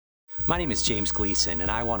My name is James Gleason,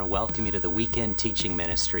 and I want to welcome you to the weekend teaching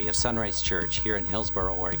ministry of Sunrise Church here in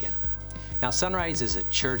Hillsboro, Oregon. Now, Sunrise is a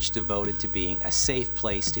church devoted to being a safe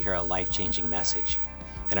place to hear a life-changing message.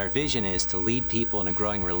 And our vision is to lead people in a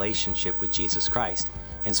growing relationship with Jesus Christ.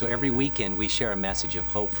 And so every weekend we share a message of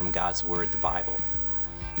hope from God's Word, the Bible.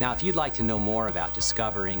 Now, if you'd like to know more about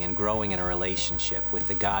discovering and growing in a relationship with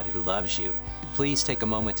the God who loves you, please take a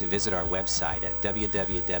moment to visit our website at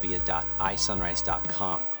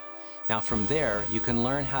www.isunrise.com. Now from there, you can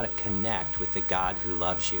learn how to connect with the God who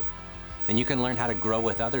loves you. Then you can learn how to grow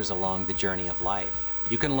with others along the journey of life.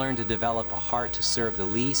 You can learn to develop a heart to serve the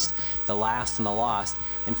least, the last, and the lost.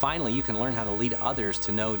 And finally, you can learn how to lead others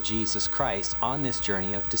to know Jesus Christ on this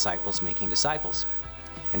journey of disciples making disciples.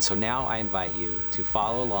 And so now I invite you to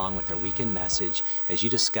follow along with our weekend message as you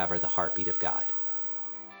discover the heartbeat of God.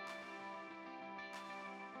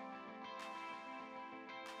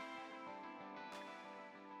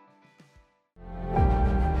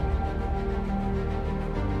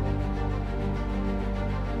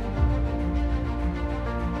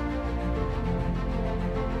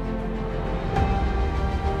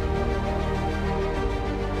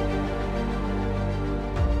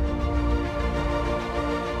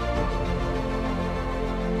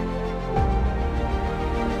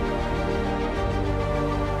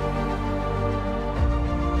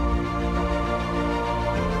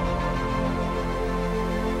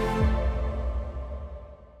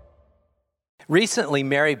 Recently,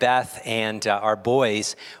 Mary Beth and our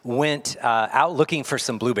boys went out looking for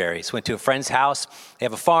some blueberries. Went to a friend's house. They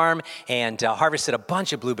have a farm and harvested a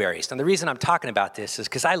bunch of blueberries. And the reason I'm talking about this is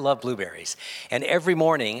because I love blueberries. And every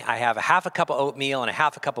morning, I have a half a cup of oatmeal and a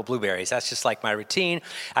half a cup of blueberries. That's just like my routine.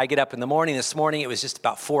 I get up in the morning. This morning, it was just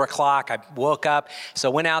about 4 o'clock. I woke up, so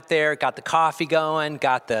went out there, got the coffee going,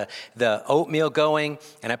 got the oatmeal going,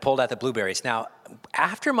 and I pulled out the blueberries. Now,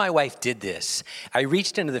 after my wife did this, I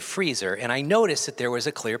reached into the freezer and I noticed that there was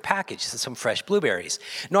a clear package, some fresh blueberries.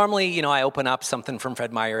 Normally, I open up something from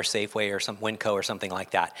Fred Meyer or Safeway or some Winco or something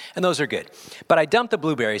like that, and those are good. But I dumped the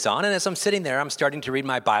blueberries on, and as I'm sitting there, I'm starting to read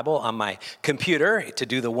my Bible on my computer to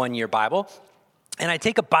do the one-year Bible, and I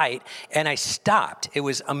take a bite, and I stopped. It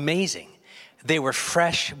was amazing. They were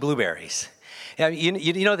fresh blueberries.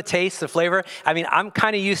 You know the taste, the flavor? I mean, I'm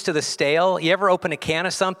kind of used to the stale. You ever open a can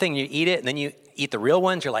of something, you eat it, and then you eat the real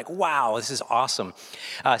ones? You're like, wow, this is awesome.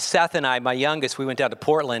 Seth and I, my youngest, we went down to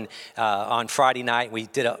Portland on Friday night. We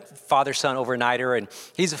did a father-son overnighter, and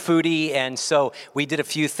he's a foodie, and so we did a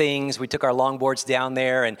few things. We took our longboards down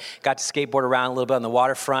there and got to skateboard around a little bit on the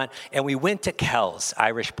waterfront, and we went to Kel's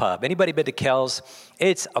Irish Pub. Anybody been to Kel's?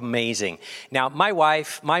 It's amazing. Now, my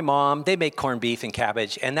wife, my mom, they make corned beef and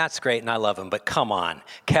cabbage, and that's great, and I love them, but come on.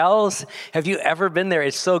 Kel's, have you ever been there?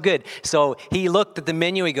 It's so good. So he looked at the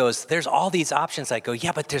menu, he goes, there's all these options. I go,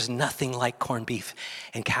 yeah, but there's nothing like corned beef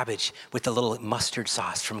and cabbage with the little mustard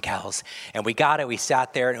sauce from Kel's. And we got it, we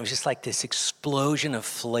sat there, and it was just like this explosion of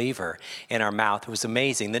flavor in our mouth. It was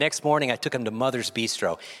amazing. The next morning, I took him to Mother's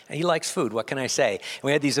Bistro. And he likes food, what can I say? And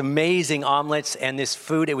we had these amazing omelets and this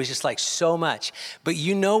food. It was just like so much. But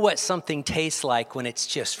you know what something tastes like when it's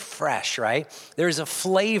just fresh, right? There's a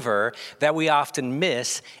flavor that we often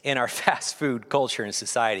miss in our fast food culture and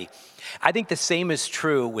society. I think the same is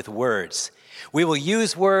true with words. We will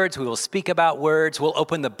use words, we will speak about words, we'll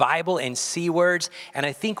open the Bible and see words, and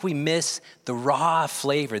I think we miss the raw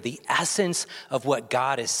flavor, the essence of what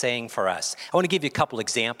God is saying for us. I want to give you a couple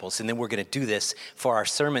examples, and then we're going to do this for our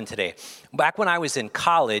sermon today. Back when I was in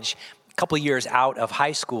college, a couple of years out of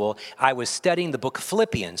high school, I was studying the book of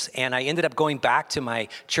Philippians, and I ended up going back to my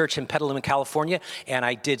church in Petaluma, California, and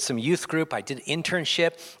I did some youth group, I did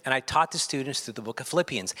internship, and I taught the students through the book of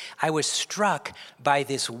Philippians. I was struck by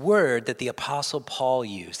this word that the Apostle Paul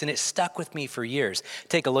used, and it stuck with me for years.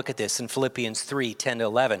 Take a look at this in Philippians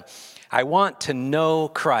 3:10-11. I want to know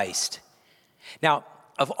Christ. Now,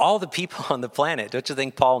 of all the people on the planet, don't you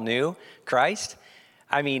think Paul knew Christ?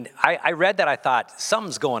 I mean, I read that, I thought,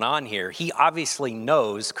 something's going on here. He obviously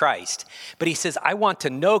knows Christ. But he says, I want to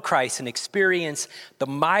know Christ and experience the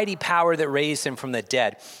mighty power that raised him from the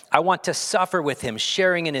dead. I want to suffer with him,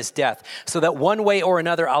 sharing in his death, so that one way or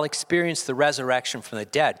another I'll experience the resurrection from the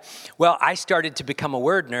dead. Well, I started to become a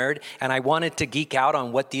word nerd, and I wanted to geek out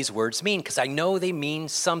on what these words mean, because I know they mean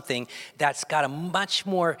something that's got a much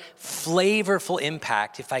more flavorful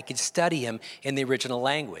impact if I could study them in the original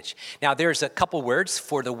language. Now, there's a couple words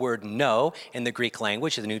for the word know in the Greek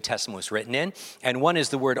language the New Testament was written in. And one is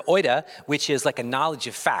the word oida, which is like a knowledge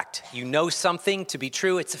of fact. You know something to be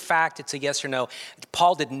true, it's a fact, it's a yes or no.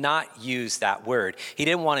 Paul did not use that word. He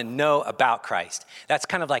didn't want to know about Christ. That's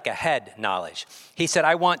kind of like a head knowledge. He said,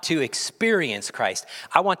 I want to experience Christ.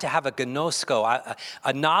 I want to have a gnosko,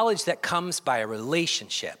 a knowledge that comes by a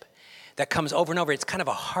relationship, that comes over and over. It's kind of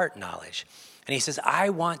a heart knowledge. And he says, I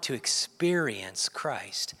want to experience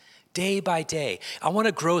Christ day by day. I want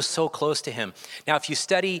to grow so close to him. Now, if you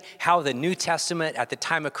study how the New Testament at the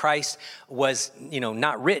time of Christ was,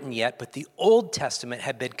 not written yet, but the Old Testament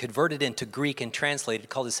had been converted into Greek and translated,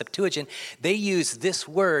 called the Septuagint, they use this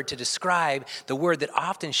word to describe the word that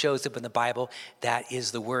often shows up in the Bible. That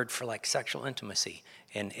is the word for like sexual intimacy.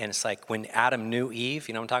 And it's like when Adam knew Eve,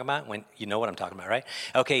 you know what I'm talking about? When you know what I'm talking about, right?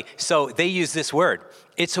 Okay, so they use this word.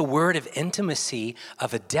 It's a word of intimacy,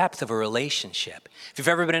 of a depth of a relationship. If you've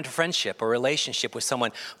ever been into friendship or relationship with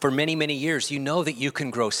someone for many, many years, you know that you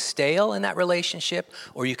can grow stale in that relationship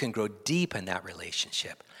or you can grow deep in that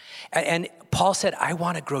relationship. And Paul said, I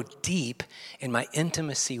want to grow deep in my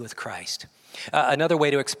intimacy with Christ. Another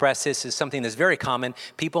way to express this is something that's very common.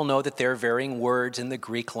 People know that there are varying words in the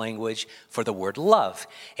Greek language for the word love.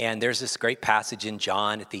 And there's this great passage in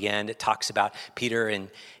John at the end. It talks about Peter and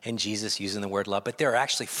Jesus using the word love. But there are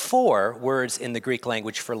actually 4 words in the Greek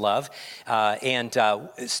language for love.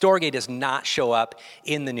 Storge does not show up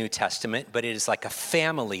in the New Testament, but it is like a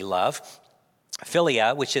family love.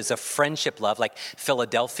 Philia, which is a friendship love, like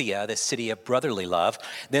Philadelphia, the city of brotherly love.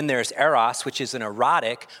 Then there's eros, which is an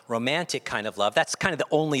erotic, romantic kind of love. That's kind of the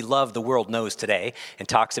only love the world knows today and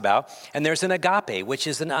talks about. And there's an agape, which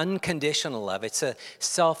is an unconditional love. It's a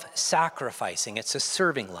self-sacrificing, it's a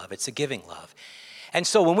serving love, it's a giving love. And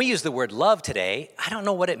so when we use the word love today, I don't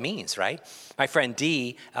know what it means, right? My friend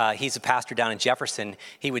D, he's a pastor down in Jefferson.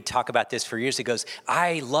 He would talk about this for years. He goes,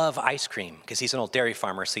 I love ice cream, because he's an old dairy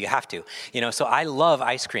farmer, so you have to. So I love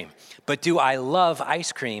ice cream. But do I love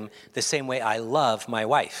ice cream the same way I love my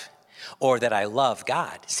wife? Or that I love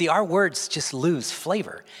God? See, our words just lose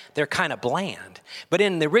flavor. They're kind of bland. But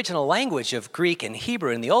in the original language of Greek and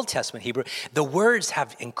Hebrew, in the Old Testament Hebrew, the words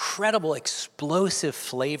have incredible explosive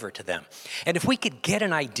flavor to them. And if we could get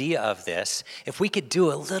an idea of this, if we could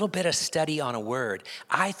do a little bit of study on a word,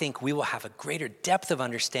 I think we will have a greater depth of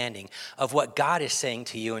understanding of what God is saying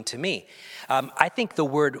to you and to me. I think the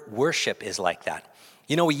word worship is like that.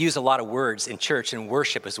 We use a lot of words in church, and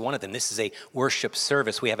worship is one of them. This is a worship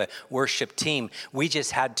service. We have a worship team. We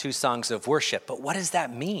just had 2 songs of worship. But what does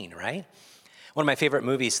that mean, right? One of my favorite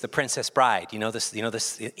movies, The Princess Bride.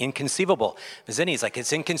 This inconceivable. Zinni's like,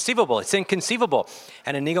 it's inconceivable, it's inconceivable.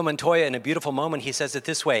 And Inigo Montoya, in a beautiful moment, he says it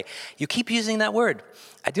this way: you keep using that word.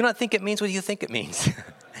 I do not think it means what you think it means.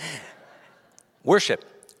 Worship.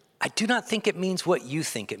 I do not think it means what you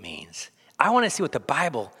think it means. I want to see what the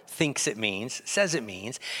Bible thinks it means, says it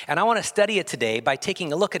means, and I want to study it today by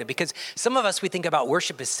taking a look at it, because some of us, we think about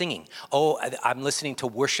worship as singing. Oh, I'm listening to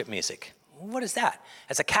worship music. What is that?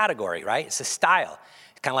 It's a category, right? It's a style.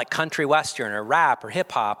 It's kind of like country western or rap or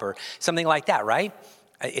hip hop or something like that, right?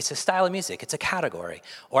 It's a style of music. It's a category.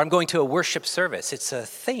 Or I'm going to a worship service. It's a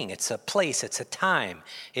thing. It's a place. It's a time.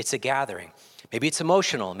 It's a gathering. Maybe it's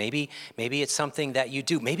emotional. Maybe it's something that you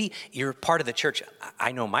do. Maybe you're part of the church.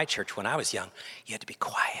 I know my church, when I was young, you had to be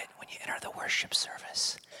quiet when you enter the worship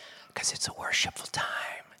service because it's a worshipful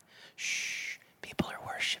time. Shh, people are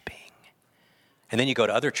worshiping. And then you go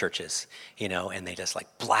to other churches, and they just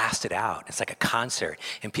like blast it out. It's like a concert,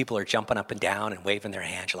 and people are jumping up and down and waving their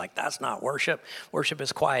hands. You're like, that's not worship. Worship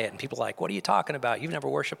is quiet. And people are like, what are you talking about? You've never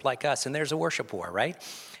worshiped like us. And there's a worship war, right?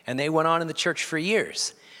 And they went on in the church for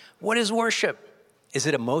years. What is worship? Is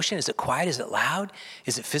it emotion? Is it quiet? Is it loud?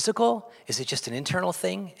 Is it physical? Is it just an internal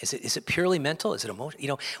thing? Is it purely mental? Is it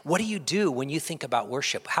emotional? What do you do when you think about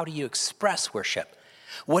worship? How do you express worship?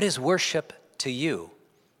 What is worship to you?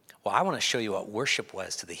 Well, I want to show you what worship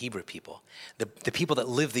was to the Hebrew people, the people that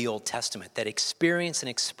live the Old Testament, that experience and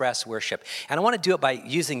express worship. And I want to do it by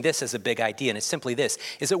using this as a big idea, and it's simply this,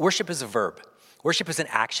 is that worship is a verb. Worship is an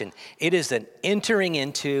action. It is an entering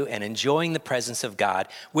into and enjoying the presence of God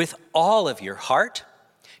with all of your heart,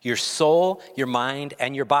 your soul, your mind,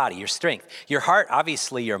 and your body, your strength. Your heart,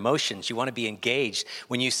 obviously, your emotions. You want to be engaged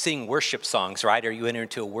when you sing worship songs, right? Or you enter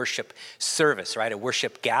into a worship service, right? A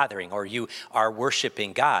worship gathering, or you are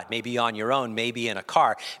worshiping God, maybe on your own, maybe in a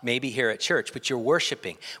car, maybe here at church, but you're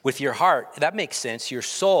worshiping with your heart. That makes sense. Your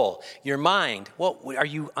soul, your mind. Well, are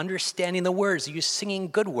you understanding the words? Are you singing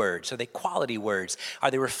good words? Are they quality words? Are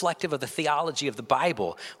they reflective of the theology of the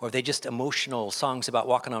Bible? Or are they just emotional songs about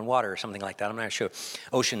walking on water or something like that? I'm not sure.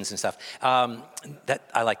 oceans and stuff. That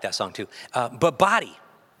I like that song too. But body.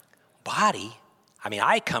 I mean,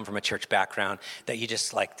 I come from a church background that you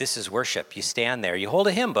just like, this is worship. You stand there, you hold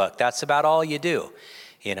a hymn book. That's about all you do,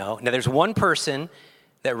 you know. Now, there's one person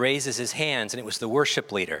that raises his hands, and it was the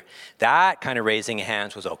worship leader. That kind of raising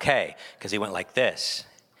hands was okay, because he went like this.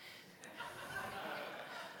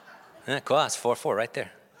 Cool, that's 4-4 right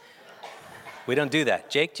there. We don't do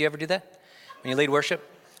that. Jake, do you ever do that when you lead worship?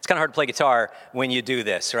 It's kind of hard to play guitar when you do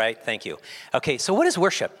this, right? Thank you. Okay, so what is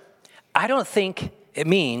worship? I don't think it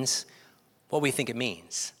means what we think it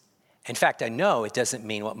means. In fact, I know it doesn't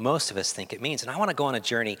mean what most of us think it means. And I want to go on a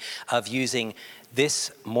journey of using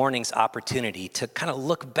this morning's opportunity to kind of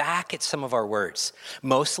look back at some of our words,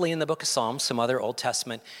 mostly in the book of Psalms, some other Old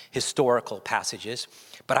Testament historical passages.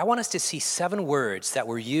 But I want us to see 7 words that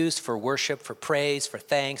were used for worship, for praise, for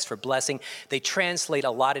thanks, for blessing. They translate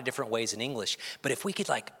a lot of different ways in English. But if we could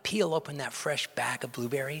like peel open that fresh bag of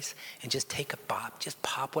blueberries and just take a bop, just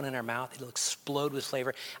pop one in our mouth, it'll explode with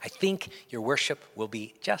flavor. I think your worship will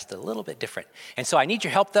be just a little bit different. And so I need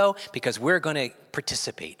your help though, because we're going to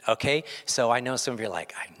participate, okay? So I know some of you are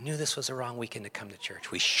like, I knew this was the wrong weekend to come to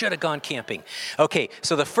church. We should have gone camping. Okay,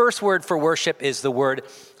 so the first word for worship is the word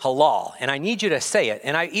halal. And I need you to say it.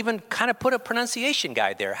 And I even kind of put a pronunciation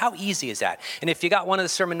guide there. How easy is that? And if you got one of the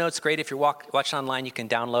sermon notes, great. If you're watching online, you can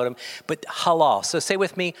download them. But halal. So say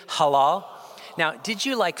with me, halal. Now, did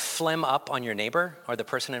you like phlegm up on your neighbor or the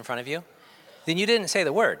person in front of you? Then you didn't say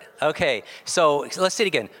the word. Okay, so let's say it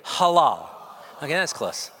again. Halal. Okay, that's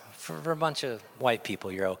close. For a bunch of white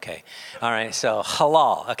people, you're okay. All right, so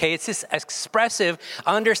halal. Okay, it's this expressive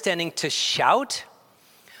understanding to shout.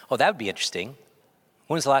 Oh, that would be interesting.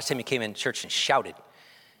 When was the last time you came in church and shouted?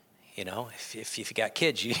 You know, if you got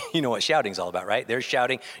kids, you know what shouting's all about, right? They're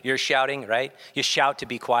shouting, you're shouting, right? You shout to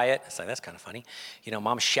be quiet. It's like, that's kind of funny. You know,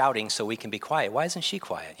 mom's shouting so we can be quiet. Why isn't she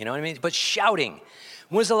quiet? You know what I mean? But shouting.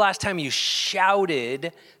 When was the last time you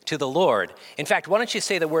shouted to the Lord? In fact, why don't you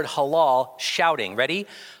say the word halal, shouting. Ready?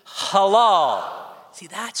 Halal. See,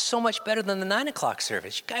 that's so much better than the 9 o'clock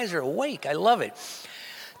service. You guys are awake. I love it.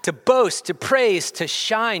 To boast, to praise, to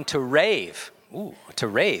shine, to rave. Ooh, to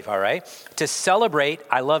rave, all right. To celebrate,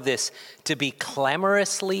 I love this. To be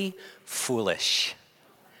clamorously foolish.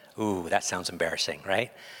 Ooh, that sounds embarrassing,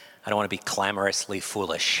 right? I don't want to be clamorously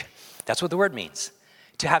foolish. That's what the word means.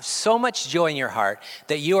 To have so much joy in your heart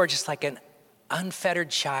that you are just like an unfettered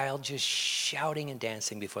child just shouting and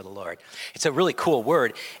dancing before the Lord. It's a really cool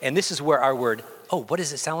word. And this is where our word, what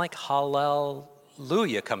does it sound like?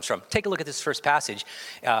 Hallelujah comes from. Take a look at this first passage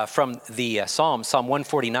from the Psalm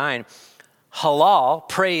 149. Halal,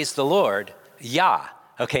 praise the Lord, Yah.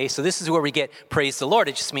 Okay, so this is where we get praise the Lord.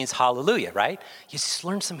 It just means hallelujah, right? You just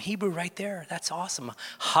learned some Hebrew right there. That's awesome.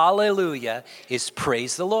 Hallelujah is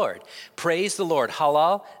praise the Lord. Praise the Lord.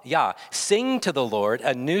 Halal, Yah. Sing to the Lord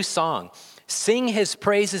a new song. Sing his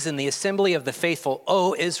praises in the assembly of the faithful,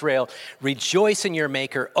 O Israel. Rejoice in your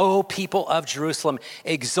maker, O people of Jerusalem.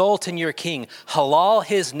 Exult in your king. Halal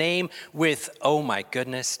his name with, oh my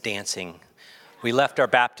goodness, dancing. We left our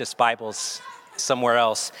Baptist Bibles somewhere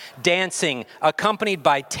else. Dancing, accompanied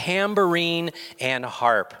by tambourine and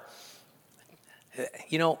harp.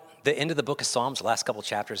 You know, the end of the book of Psalms, the last couple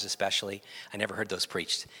chapters especially, I never heard those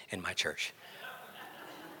preached in my church.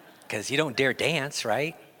 Because you don't dare dance,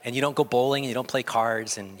 right? And you don't go bowling, and you don't play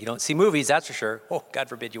cards, and you don't see movies, that's for sure. Oh, God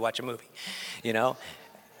forbid you watch a movie, you know?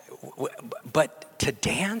 But to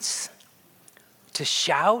dance, to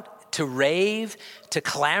shout, to rave, to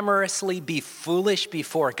clamorously be foolish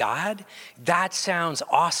before God, that sounds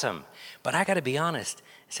awesome. But I got to be honest,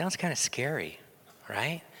 it sounds kind of scary,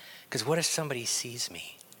 right? Because what if somebody sees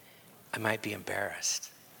me? I might be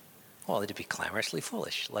embarrassed. Well, it'd be clamorously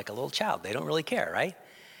foolish, like a little child. They don't really care, right?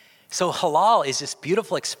 So halal is this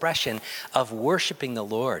beautiful expression of worshiping the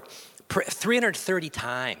Lord. 330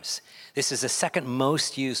 times. This is the second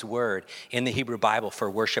most used word in the Hebrew Bible for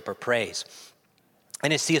worship or praise.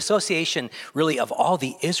 And it's the association, really, of all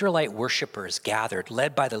the Israelite worshipers gathered,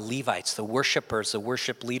 led by the Levites, the worshipers, the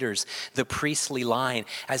worship leaders, the priestly line,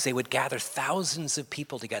 as they would gather thousands of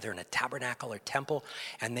people together in a tabernacle or temple,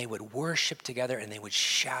 and they would worship together and they would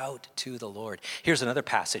shout to the Lord. Here's another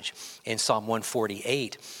passage in Psalm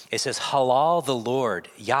 148. It says, Halal the Lord,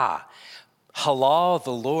 Yah. Halal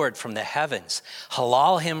the Lord from the heavens.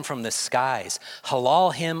 Halal him from the skies.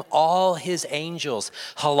 Halal him all his angels.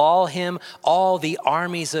 Halal him all the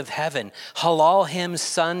armies of heaven. Halal him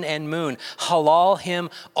sun and moon. Halal him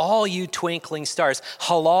all you twinkling stars.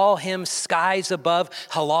 Halal him skies above.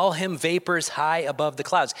 Halal him vapors high above the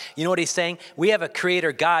clouds. You know what he's saying? We have a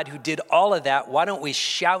creator God who did all of that. Why don't we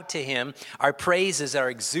shout to him? Our praises, our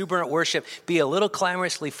exuberant worship, be a little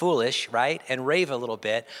clamorously foolish, right? And rave a little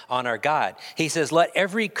bit on our God. He says, let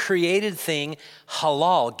every created thing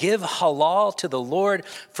halal. Give halal to the Lord,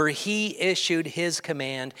 for he issued his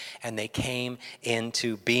command and they came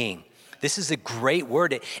into being. This is a great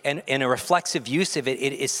word, and a reflexive use of it.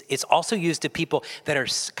 It's also used to people that are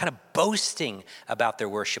kind of boasting about their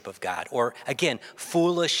worship of God, or again,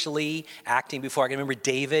 foolishly acting before. I can remember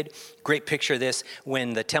David, great picture of this,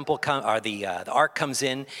 when the temple the ark comes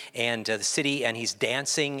in and the city, and he's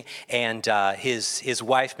dancing, and his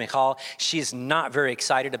wife Michal, she is not very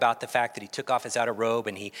excited about the fact that he took off his outer robe,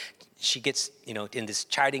 and she gets, in this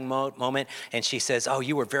chiding moment, and she says, oh,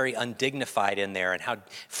 you were very undignified in there, and how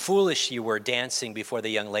foolish you were dancing before the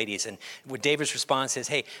young ladies. And David's response is,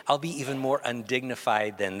 hey, I'll be even more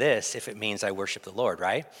undignified than this if it means I worship the Lord,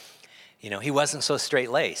 right? He wasn't so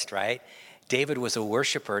straight-laced, right? David was a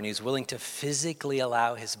worshiper, and he was willing to physically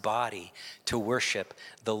allow his body to worship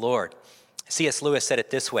the Lord. C.S. Lewis said it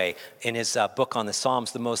this way in his book on the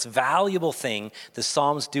Psalms: the most valuable thing the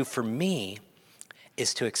Psalms do for me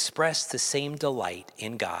is to express the same delight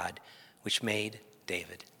in God which made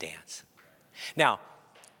David dance. Now,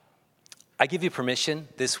 I give you permission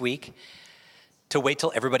this week to wait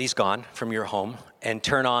till everybody's gone from your home and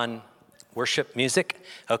turn on worship music.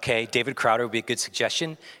 Okay, David Crowder would be a good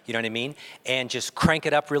suggestion, you know what I mean? And just crank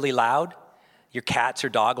it up really loud. Your cats or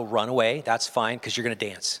dog will run away. That's fine, because you're going to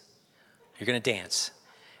dance. You're going to dance.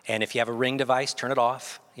 And if you have a Ring device, turn it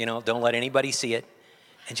off. Don't let anybody see it.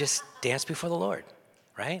 And just dance before the Lord.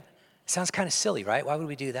 Right? It sounds kind of silly, right? Why would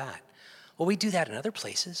we do that? Well, we do that in other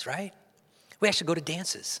places, right? We actually go to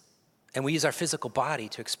dances, and we use our physical body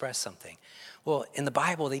to express something. Well, in the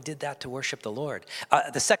Bible, they did that to worship the Lord.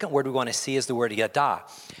 The second word we want to see is the word yada.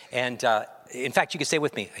 And in fact, you can say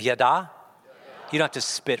with me, yada. You don't have to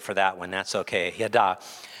spit for that one. That's okay. Yada.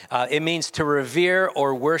 It means to revere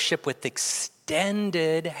or worship with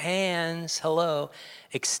extended hands. Hello.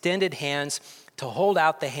 Extended hands. To hold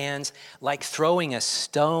out the hands like throwing a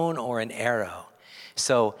stone or an arrow.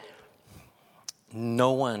 So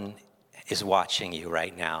no one is watching you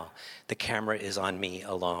right now. The camera is on me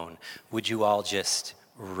alone. Would you all just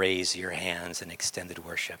raise your hands in extended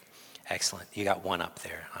worship? Excellent. You got one up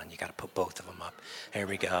there, hon. You got to put both of them up. There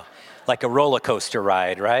we go. Like a roller coaster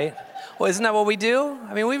ride, right? Well, isn't that what we do?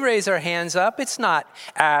 I mean, we raise our hands up. It's not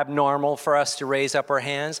abnormal for us to raise up our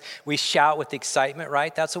hands. We shout with excitement,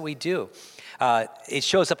 right? That's what we do. It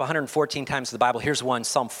shows up 114 times in the Bible. Here's one,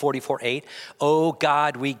 Psalm 44:8. Oh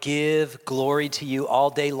God, we give glory to you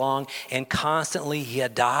all day long and constantly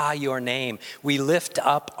yada your name. We lift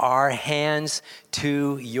up our hands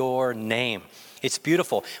to your name. It's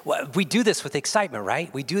beautiful. We do this with excitement,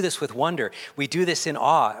 right? We do this with wonder. We do this in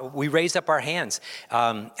awe. We raise up our hands.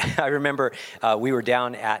 I remember we were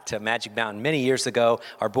down at Magic Mountain many years ago.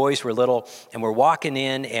 Our boys were little, and we're walking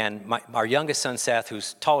in, and our youngest son, Seth,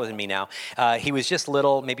 who's taller than me now, he was just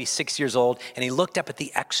little, maybe 6 years old, and he looked up at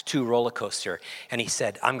the X2 roller coaster, and he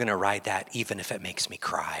said, I'm going to ride that even if it makes me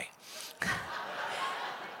cry.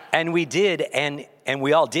 And we did, and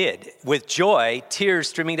we all did, with joy, tears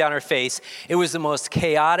streaming down our face. It was the most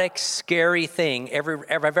chaotic, scary thing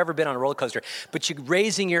I've ever been on a roller coaster. But you're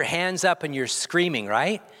raising your hands up and you're screaming,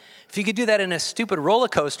 right? If you could do that in a stupid roller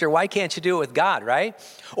coaster, why can't you do it with God, right?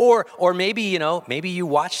 Or maybe you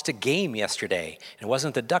watched a game yesterday. It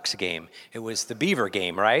wasn't the Ducks game. It was the Beaver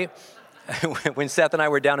game, right? When Seth and I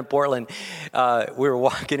were down in Portland, we were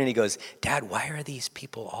walking, and he goes, Dad, why are these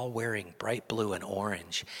people all wearing bright blue and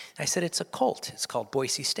orange? I said, it's a cult. It's called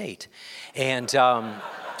Boise State. And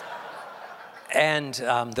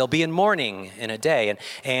they'll be in mourning in a day.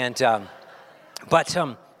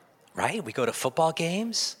 Right, we go to football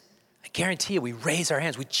games. I guarantee you, we raise our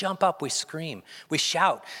hands. We jump up. We scream. We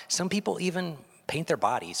shout. Some people even paint their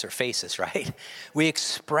bodies or faces, right? We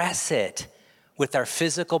express it with our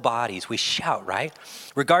physical bodies. We shout, right?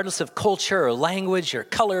 Regardless of culture or language or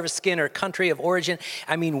color of skin or country of origin.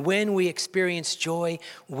 I mean, when we experience joy,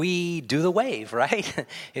 we do the wave, right?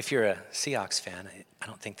 If you're a Seahawks fan, I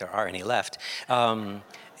don't think there are any left.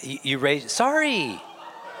 You raise, sorry.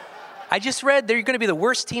 I just read they're going to be the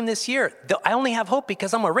worst team this year. I only have hope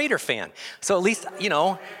because I'm a Raider fan. So at least,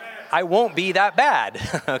 I won't be that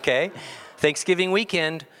bad, okay? Thanksgiving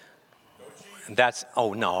weekend,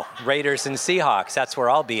 Oh no, Raiders and Seahawks. That's where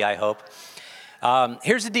I'll be, I hope.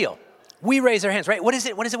 Here's the deal. We raise our hands, right? What is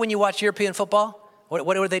it when you watch European football?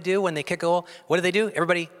 What do they do when they kick a goal? What do?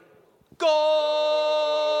 Everybody,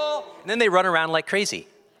 goal! And then they run around like crazy,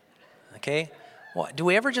 okay? Do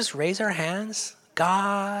we ever just raise our hands?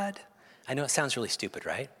 God. I know it sounds really stupid,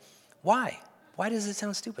 right? Why? Why does it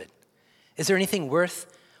sound stupid? Is there anything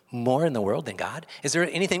worth more in the world than God? Is there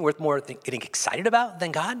anything worth more getting excited about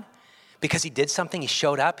than God? Because he did something, he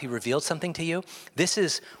showed up, he revealed something to you. This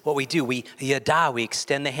is what we do. We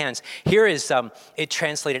extend the hands. Here is it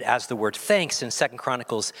translated as the word thanks in 2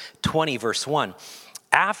 Chronicles 20, verse 1.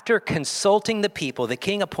 After consulting the people, the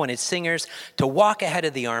king appointed singers to walk ahead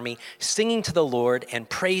of the army, singing to the Lord and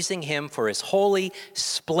praising him for his holy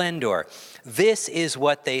splendor. This is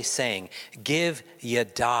what they sang. Give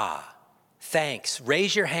Yadah, thanks.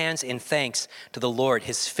 Raise your hands in thanks to the Lord.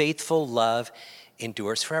 His faithful love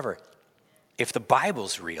endures forever. If the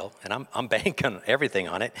Bible's real, and I'm banking everything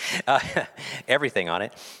on it,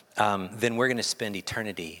 then we're going to spend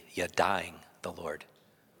eternity Yadahing the Lord,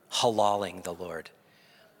 halaling the Lord.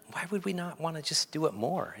 Why would we not want to just do it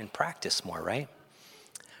more and practice more, right?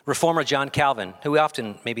 Reformer John Calvin, who we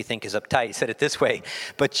often maybe think is uptight, said it this way: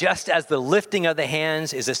 but just as the lifting of the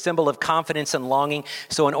hands is a symbol of confidence and longing,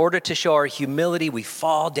 so in order to show our humility, we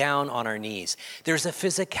fall down on our knees. There's a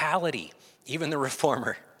physicality. Even the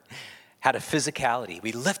Reformer had a physicality.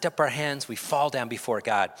 We lift up our hands, we fall down before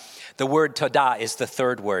God. The word todah is the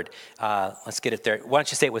third word. Let's get it there. Why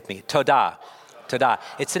don't you say it with me? Todah. Todah.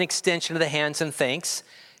 It's an extension of the hands and thanks.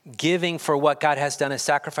 Giving for what God has done, a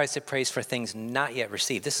sacrifice of praise for things not yet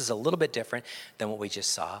received. This is a little bit different than what we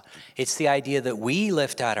just saw. It's the idea that we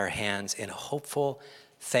lift out our hands in a hopeful,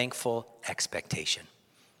 thankful expectation.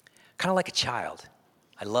 Kind of like a child.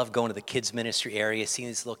 I love going to the kids ministry area, seeing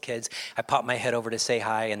these little kids. I pop my head over to say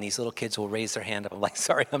hi, and these little kids will raise their hand up. I'm like,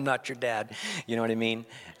 sorry, I'm not your dad. You know what I mean?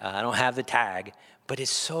 I don't have the tag. But it's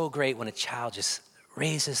so great when a child just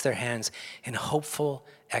raises their hands in hopeful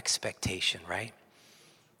expectation, right?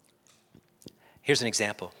 Here's an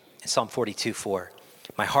example. In Psalm 42:4,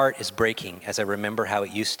 my heart is breaking as I remember how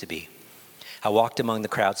it used to be. I walked among the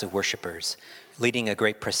crowds of worshipers, leading a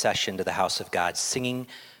great procession to the house of God, singing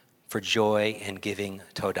for joy and giving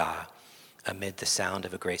todah amid the sound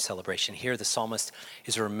of a great celebration. Here the psalmist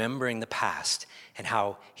is remembering the past and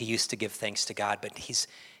how he used to give thanks to God, but he's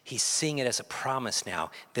seeing it as a promise now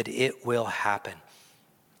that it will happen.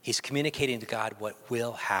 He's communicating to God what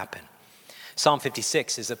will happen. Psalm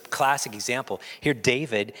 56 is a classic example. Here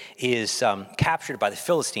David is captured by the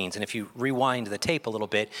Philistines. And if you rewind the tape a little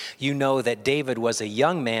bit, you know that David was a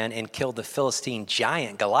young man and killed the Philistine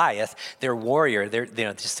giant Goliath, their warrior,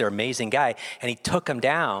 just their amazing guy. And he took him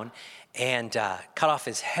down and cut off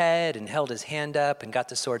his head and held his hand up and got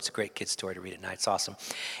the sword. It's a great kid's story to read at night. It's awesome.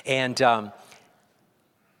 And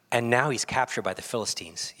now he's captured by the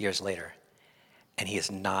Philistines years later. And he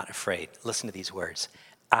is not afraid. Listen to these words.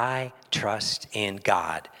 I trust in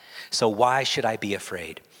God, so why should I be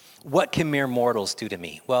afraid? What can mere mortals do to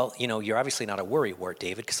me? Well, you're obviously not a worrywart,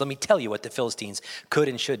 David, because let me tell you what the Philistines could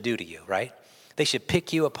and should do to you, right? They should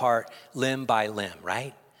pick you apart limb by limb,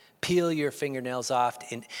 right? Peel your fingernails off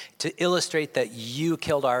to illustrate that you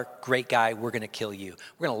killed our great guy, we're going to kill you.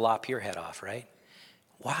 We're going to lop your head off, right?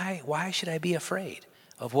 Why should I be afraid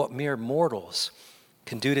of what mere mortals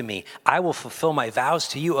can do to me? I will fulfill my vows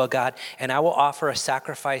to you, O God, and I will offer a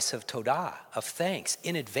sacrifice of todah, of thanks,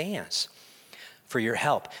 in advance for your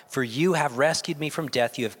help. For you have rescued me from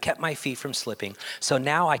death. You have kept my feet from slipping. So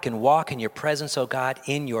now I can walk in your presence, O God,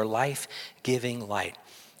 in your life-giving light.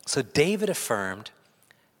 So David affirmed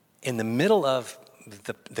in the middle of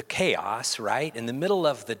the chaos, right? In the middle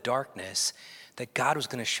of the darkness, that God was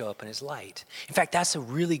going to show up in his light. In fact, that's a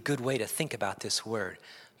really good way to think about this word,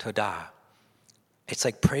 todah. It's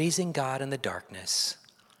like praising God in the darkness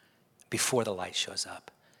before the light shows up,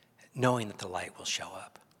 knowing that the light will show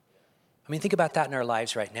up. I mean, think about that in our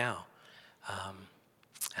lives right now.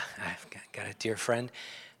 I've got a dear friend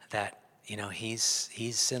that,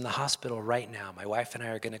 he's in the hospital right now. My wife and I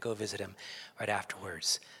are going to go visit him right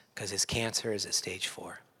afterwards because his cancer is at stage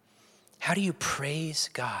 4. How do you praise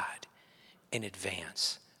God in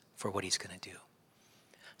advance for what he's going to do?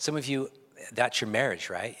 Some of you, that's your marriage,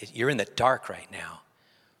 right? You're in the dark right now.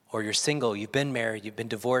 Or you're single, you've been married, you've been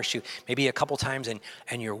divorced, maybe a couple times,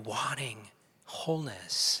 and you're wanting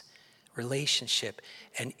wholeness, relationship,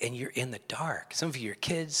 and you're in the dark. Some of your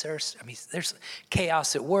kids there's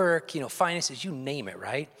chaos at work, finances, you name it,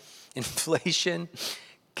 right? Inflation,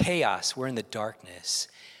 chaos, we're in the darkness.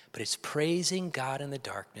 But it's praising God in the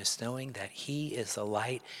darkness, knowing that he is the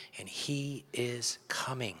light and he is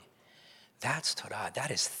coming. That's Torah.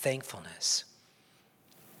 That is thankfulness.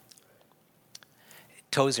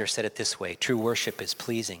 Tozer said it this way: true worship is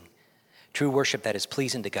pleasing. True worship that is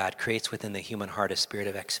pleasing to God creates within the human heart a spirit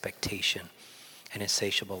of expectation and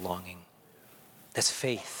insatiable longing. That's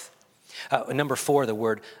faith. Number 4, the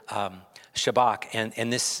word Shabach.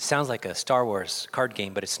 And this sounds like a Star Wars card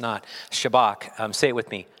game, but it's not. Shabach. Say it with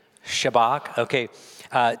me. Shabach. Okay.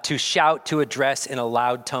 To shout, to address in a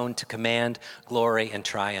loud tone, to command glory and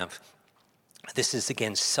triumph. This is,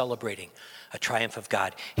 again, celebrating a triumph of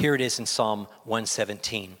God. Here it is in Psalm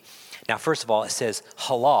 117. Now, first of all, it says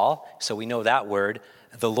halal, so we know that word,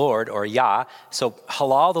 the Lord, or Yah. So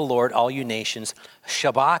halal the Lord, all you nations.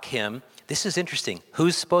 Shabach him. This is interesting.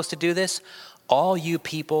 Who's supposed to do this? All you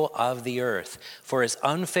people of the earth. For his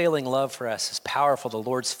unfailing love for us is powerful. The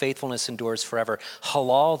Lord's faithfulness endures forever.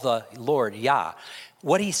 Halal the Lord, Yah.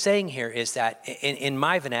 What he's saying here is that, in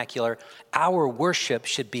my vernacular, our worship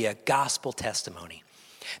should be a gospel testimony.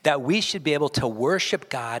 That we should be able to worship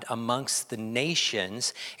God amongst the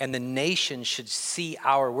nations, and the nations should see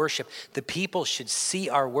our worship. The people should see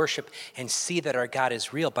our worship and see that our God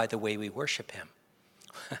is real by the way we worship him.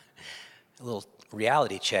 A little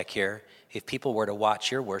reality check here. If people were to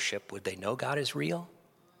watch your worship, would they know God is real?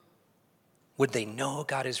 Would they know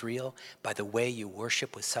God is real by the way you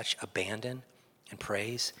worship with such abandon and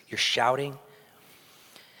praise? You're shouting.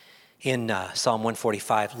 In Psalm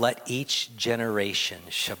 145, let each generation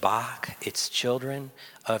shabach its children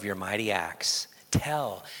of your mighty acts.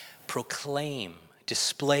 Tell, proclaim,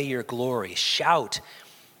 display your glory, shout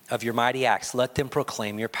of your mighty acts. Let them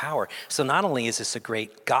proclaim your power. So not only is this a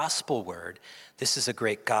great gospel word, this is a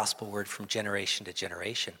great gospel word from generation to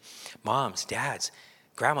generation. Moms, dads,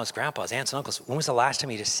 grandmas, grandpas, aunts, and uncles, when was the last time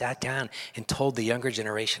you just sat down and told the younger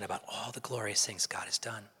generation about all the glorious things God has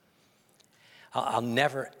done? I'll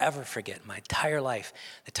never, ever forget my entire life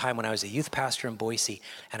the time when I was a youth pastor in Boise,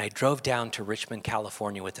 and I drove down to Richmond,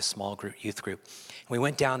 California with a small youth group. We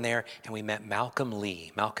went down there and we met Malcolm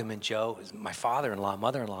Lee. Malcolm and Joe, my father-in-law,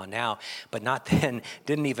 mother-in-law now, but not then,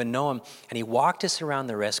 didn't even know him. And he walked us around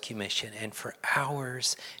the rescue mission, and for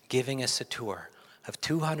hours giving us a tour of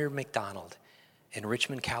 200 McDonald in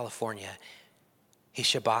Richmond, California. He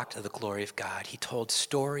shabaked the glory of God. He told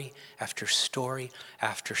story after story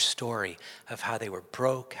after story of how they were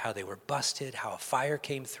broke, how they were busted, how a fire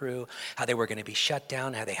came through, how they were going to be shut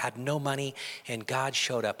down, how they had no money, and God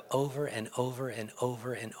showed up over and over and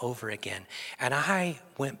over and over again. And I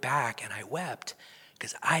went back and I wept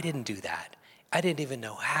because I didn't do that. I didn't even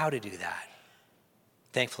know how to do that.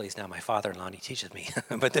 Thankfully, he's now my father-in-law and he teaches me.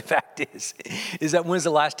 But the fact is that when's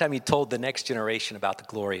the last time you told the next generation about the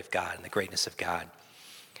glory of God and the greatness of God?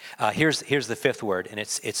 Here's the 5th word, and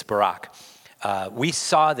it's Barak. We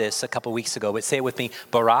saw this a couple weeks ago, but say it with me,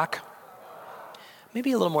 Barak.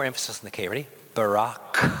 Maybe a little more emphasis on the K. Ready?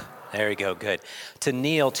 Barak. There you go, good. To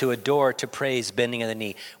kneel, to adore, to praise, bending of the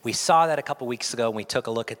knee. We saw that a couple weeks ago when we took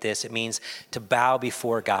a look at this. It means to bow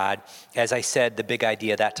before God. As I said, the big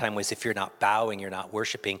idea that time was if you're not bowing, you're not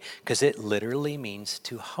worshiping, because it literally means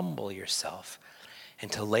to humble yourself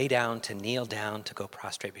and to lay down, to kneel down, to go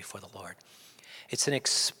prostrate before the Lord. It's an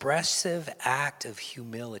expressive act of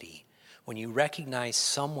humility when you recognize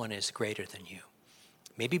someone is greater than you.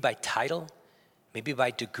 Maybe by title, maybe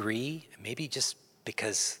by degree, maybe just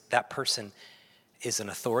because that person is an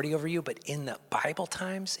authority over you. But in the Bible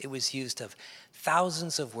times, it was used of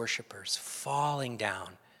thousands of worshipers falling down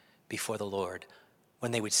before the Lord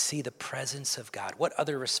when they would see the presence of God. What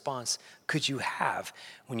other response could you have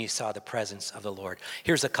when you saw the presence of the Lord?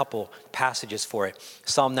 Here's a couple passages for it.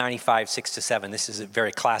 Psalm 95, 6-7. This is a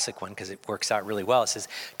very classic one because it works out really well. It says,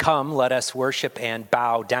 come, let us worship and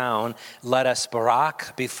bow down. Let us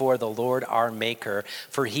barak before the Lord our Maker,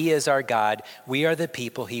 for he is our God. We are the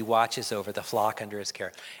people he watches over, the flock under his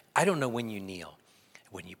care. I don't know when you kneel,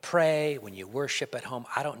 when you pray, when you worship at home.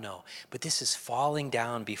 I don't know. But this is falling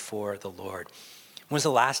down before the Lord. When's the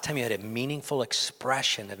last time you had a meaningful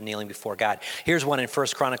expression of kneeling before God? Here's one in 1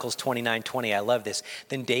 Chronicles 29:20. I love this.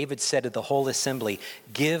 Then David said to the whole assembly,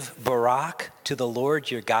 give Barak to the Lord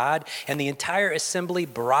your God. And the entire assembly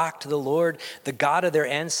baraked the Lord, the God of their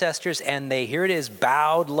ancestors. And they, here it is,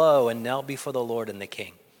 bowed low and knelt before the Lord and the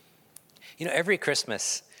King. You know, every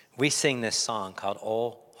Christmas, we sing this song called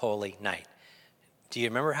O Holy Night. Do you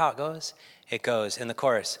remember how it goes? It goes in the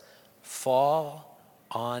chorus, fall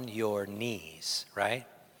on your knees, right?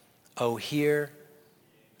 Oh, hear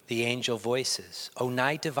the angel voices. O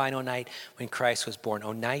night divine, O night when Christ was born.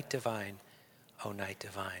 O night divine, O night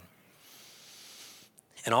divine.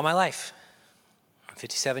 In all my life, I'm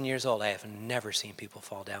 57 years old, I have never seen people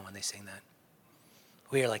fall down when they sing that.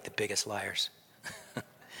 We are like the biggest liars.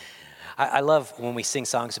 I love when we sing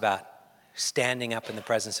songs about standing up in the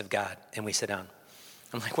presence of God and we sit down.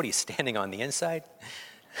 I'm like, what are you standing on the inside?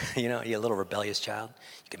 You're a little rebellious child.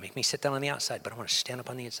 You can make me sit down on the outside, but I want to stand up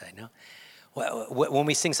on the inside, no? When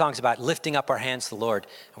we sing songs about lifting up our hands to the Lord,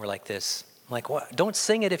 and we're like this, I'm like, what? Don't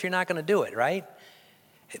sing it if you're not going to do it, right?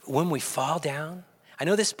 When we fall down, I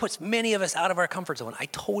know this puts many of us out of our comfort zone. I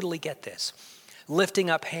totally get this. Lifting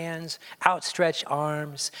up hands, outstretched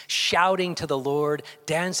arms, shouting to the Lord,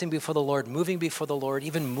 dancing before the Lord, moving before the Lord,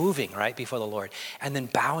 even moving, right, before the Lord, and then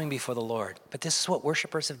bowing before the Lord. But this is what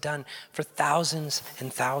worshipers have done for thousands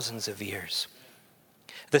and thousands of years.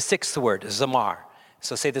 The sixth word, zamar.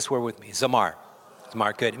 So say this word with me, zamar.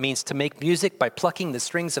 Zamar, good. It means to make music by plucking the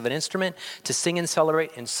strings of an instrument, to sing and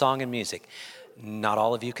celebrate in song and music. Not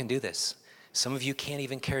all of you can do this. Some of you can't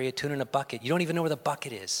even carry a tune in a bucket. You don't even know where the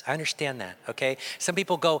bucket is. I understand that, okay? Some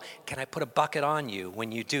people go, can I put a bucket on you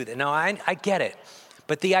when you do that? No, I get it.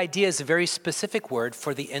 But the idea is a very specific word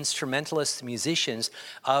for the instrumentalist musicians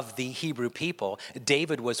of the Hebrew people.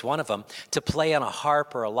 David was one of them, to play on a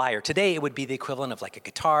harp or a lyre. Today, it would be the equivalent of like a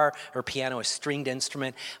guitar or piano, a stringed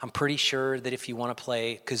instrument. I'm pretty sure that if you want to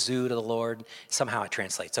play kazoo to the Lord, somehow it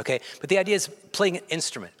translates, okay? But the idea is playing an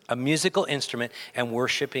instrument, a musical instrument, and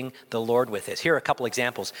worshiping the Lord with it. Here are a couple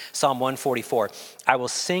examples. Psalm 144, I will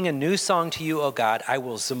sing a new song to you, O God. I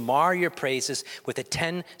will zamar your praises with a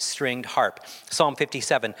 10-stringed harp. Psalm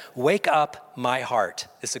 57, wake up my heart.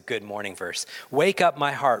 This is a good morning verse. Wake up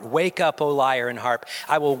my heart. Wake up, O lyre and harp.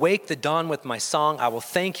 I will wake the dawn with my song. I will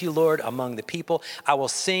thank you, Lord, among the people. I will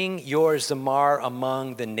sing your zamar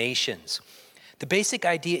among the nations. The basic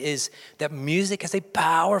idea is that music has a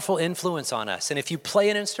powerful influence on us. And if you play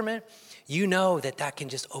an instrument, you know that that can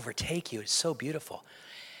just overtake you. It's so beautiful.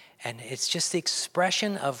 And it's just the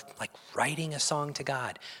expression of like writing a song to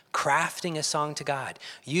God, crafting a song to God,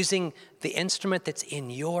 using the instrument that's in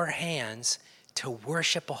your hands to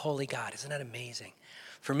worship a holy God. Isn't that amazing?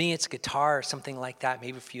 For me, it's guitar or something like that.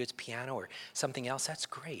 Maybe for you, it's piano or something else. That's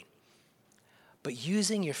great. But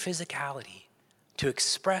using your physicality to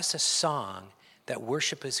express a song that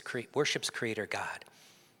worships Creator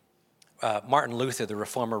God. Martin Luther, the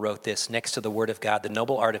reformer, wrote this, next to the word of God, the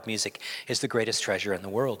noble art of music is the greatest treasure in the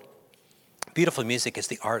world. Beautiful music is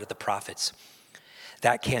the art of the prophets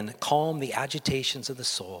that can calm the agitations of the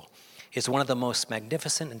soul. It's one of the most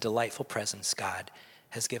magnificent and delightful presents God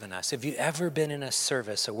has given us. Have you ever been in a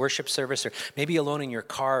service, a worship service, or maybe alone in your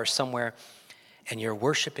car or somewhere, and you're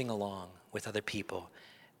worshiping along with other people,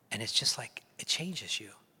 and it's just like, it changes you.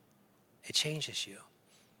 It changes you.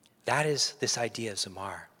 That is this idea of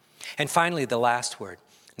zamar. And finally, the last word,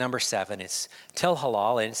 number 7, it's tel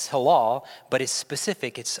halal, and it's halal, but it's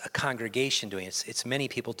specific. It's a congregation doing it. It's many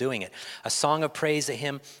people doing it. A song of praise, a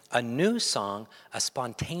hymn, a new song, a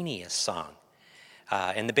spontaneous song.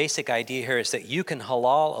 And the basic idea here is that you can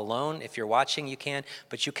halal alone. If you're watching, you can,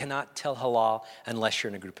 but you cannot tell halal unless you're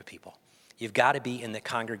in a group of people. You've got to be in the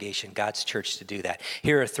congregation, God's church, to do that.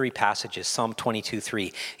 Here are 3 passages. Psalm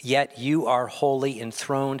 22:3. Yet you are holy,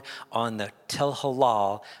 enthroned on the tel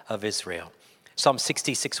halal of Israel. Psalm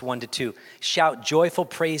 66:1-2. Shout joyful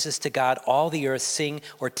praises to God, all the earth. Sing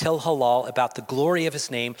or tel halal about the glory of his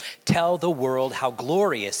name. Tell the world how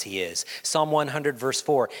glorious he is. Psalm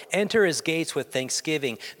 100:4. Enter his gates with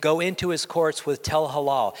thanksgiving. Go into his courts with tel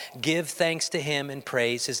halal. Give thanks to him and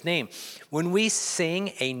praise his name. When we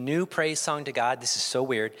sing a new praise song to God, this is so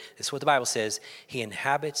weird. This is what the Bible says. He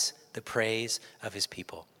inhabits the praise of his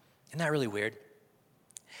people. Isn't that really weird?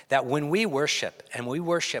 That when we worship, and we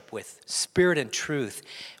worship with spirit and truth,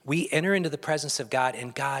 we enter into the presence of God,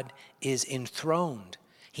 and God is enthroned.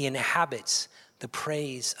 He inhabits the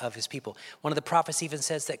praise of his people. One of the prophets even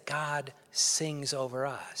says that God sings over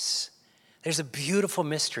us. There's a beautiful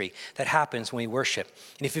mystery that happens when we worship.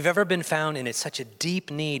 And if you've ever been found in such a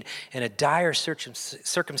deep need and a dire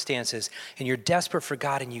circumstances, and you're desperate for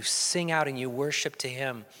God, and you sing out and you worship to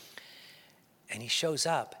him, and he shows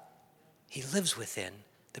up, he lives within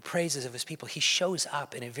the praises of his people. He shows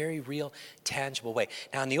up in a very real, tangible way.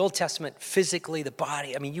 Now, in the Old Testament, physically, the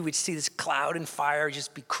body, you would see this cloud and fire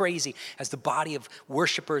just be crazy as the body of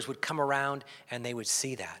worshipers would come around and they would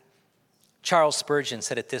see that. Charles Spurgeon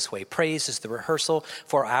said it this way: praise is the rehearsal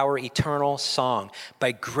for our eternal song.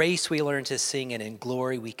 By grace we learn to sing, and in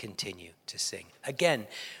glory we continue to sing. Again,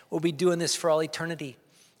 we'll be doing this for all eternity.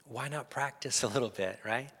 Why not practice a little bit,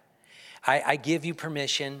 right? I give you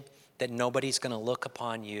permission that nobody's going to look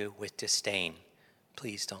upon you with disdain.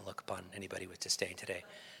 Please don't look upon anybody with disdain today.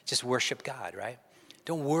 Just worship God, right?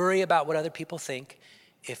 Don't worry about what other people think.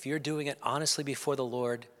 If you're doing it honestly before the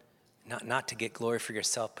Lord, not to get glory for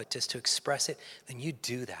yourself, but just to express it, then you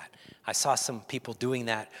do that. I saw some people doing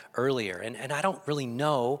that earlier, and I don't really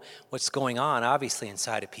know what's going on, obviously,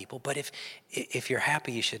 inside of people, but if you're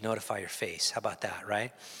happy, you should notify your face. How about that,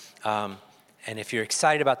 right? And if you're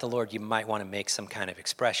excited about the Lord, you might want to make some kind of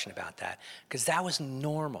expression about that, because that was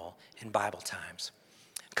normal in Bible times.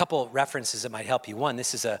 A couple references that might help you. One,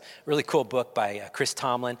 this is a really cool book by Chris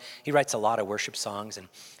Tomlin. He writes a lot of worship songs, and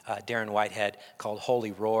Darren Whitehead, called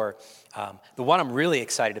Holy Roar. The one I'm really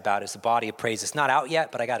excited about is The Body of Praise. It's not out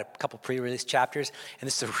yet, but I got a couple pre-release chapters, and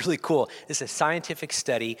this is really cool. This is a scientific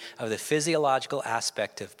study of the physiological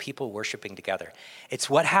aspect of people worshiping together. It's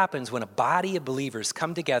what happens when a body of believers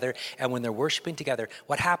come together, and when they're worshiping together,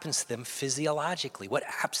 what happens to them physiologically, what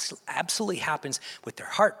absolutely happens with their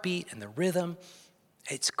heartbeat and the rhythm.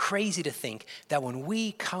 It's crazy to think that when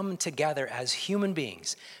we come together as human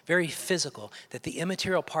beings, very physical, that the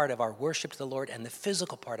immaterial part of our worship to the Lord and the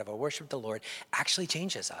physical part of our worship to the Lord actually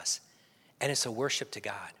changes us. And it's a worship to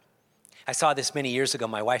God. I saw this many years ago.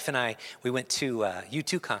 My wife and I, we went to a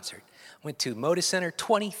U2 concert. Went to Moda Center,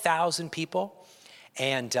 20,000 people.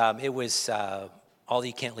 And it was All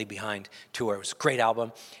You Can't Leave Behind tour. It was a great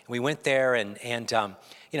album. And we went there and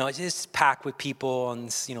it's just packed with people, and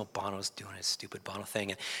Bono's doing his stupid Bono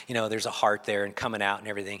thing, and there's a heart there and coming out and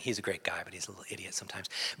everything. He's a great guy, but he's a little idiot sometimes.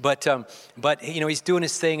 But he's doing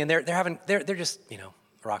his thing, and they're just a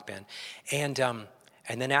rock band, and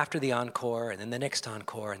then after the encore, and then the next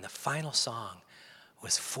encore, and the final song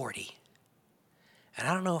was 40. And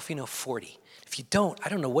I don't know if you know 40. If you don't, I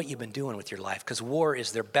don't know what you've been doing with your life, because War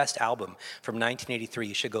is their best album from 1983.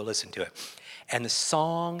 You should go listen to it. And the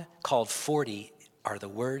song called 40 are the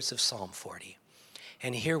words of Psalm 40.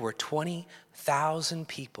 And here were 20,000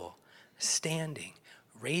 people standing,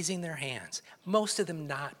 raising their hands, most of them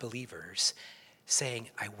not believers, saying,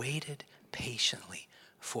 I waited patiently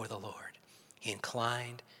for the Lord. He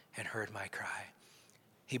inclined and heard my cry.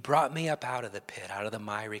 He brought me up out of the pit, out of the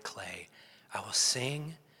miry clay. I will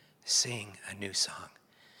sing a new song.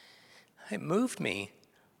 It moved me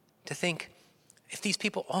to think, if these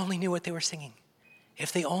people only knew what they were singing,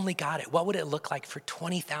 if they only got it, what would it look like for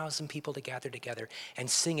 20,000 people to gather together and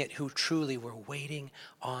sing it who truly were waiting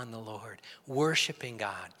on the Lord, worshiping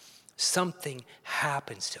God? Something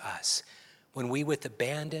happens to us when we, with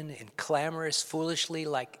abandon and clamorous foolishly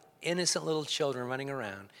like innocent little children running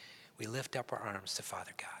around, we lift up our arms to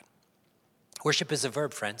Father God. Worship is a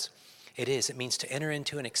verb, friends. It is. It means to enter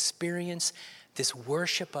into and experience this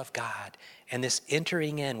worship of God and this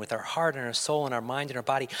entering in with our heart and our soul and our mind and our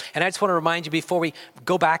body. And I just want to remind you, before we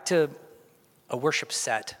go back to a worship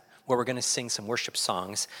set where we're going to sing some worship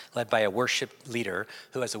songs led by a worship leader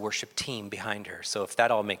who has a worship team behind her. So if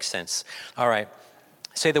that all makes sense. All right.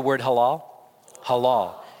 Say the word halal.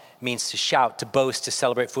 Halal means to shout, to boast, to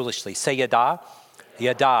celebrate foolishly. Say yada.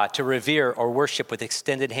 Yada, to revere or worship with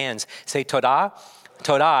extended hands. Say todah.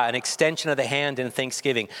 Todah, an extension of the hand in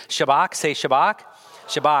thanksgiving. Shabak, say shabak.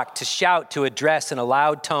 Shabak, to shout, to address in a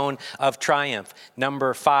loud tone of triumph.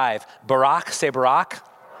 Number 5, barak, say barak.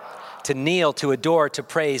 To kneel, to adore, to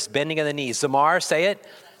praise, bending of the knees. Zamar, say it.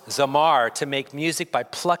 Zamar, to make music by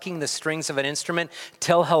plucking the strings of an instrument.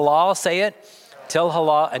 Til halal, say it. Til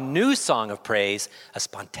halal, a new song of praise, a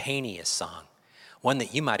spontaneous song. One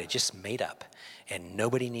that you might have just made up, and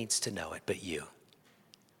nobody needs to know it but you.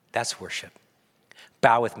 That's worship.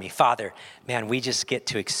 Bow with me. Father, man, we just get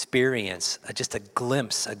to experience just a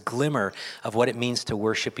glimpse, a glimmer of what it means to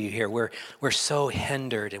worship you here. We're so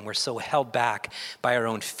hindered and we're so held back by our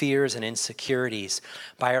own fears and insecurities,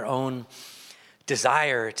 by our own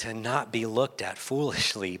desire to not be looked at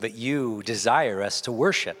foolishly, but you desire us to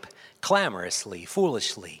worship clamorously,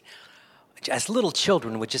 foolishly. As little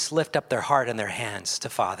children would just lift up their heart and their hands to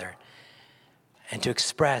Father and to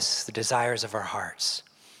express the desires of our hearts.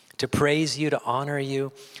 To praise you, to honor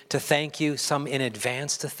you, to thank you, some in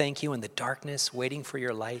advance to thank you in the darkness, waiting for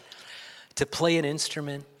your light, to play an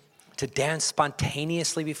instrument, to dance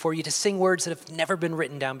spontaneously before you, to sing words that have never been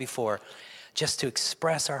written down before, just to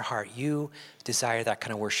express our heart. You desire that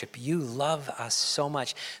kind of worship. You love us so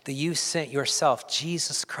much that you sent yourself,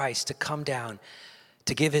 Jesus Christ, to come down,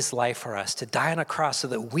 to give his life for us, to die on a cross so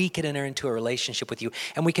that we can enter into a relationship with you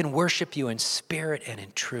and we can worship you in spirit and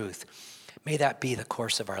in truth. May that be the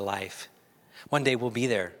course of our life. One day we'll be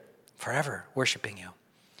there forever worshiping you.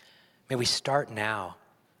 May we start now,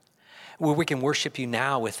 where we can worship you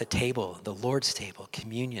now with the table, the Lord's table,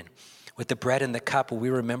 communion, with the bread and the cup, where we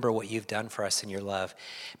remember what you've done for us in your love.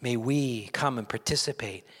 May we come and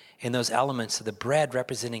participate in those elements of the bread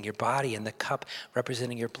representing your body and the cup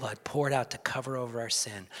representing your blood poured out to cover over our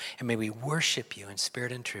sin. And may we worship you in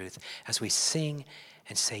spirit and truth as we sing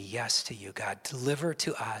and say yes to you, God. Deliver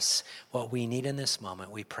to us what we need in this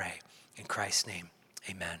moment, we pray. In Christ's name,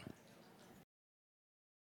 amen.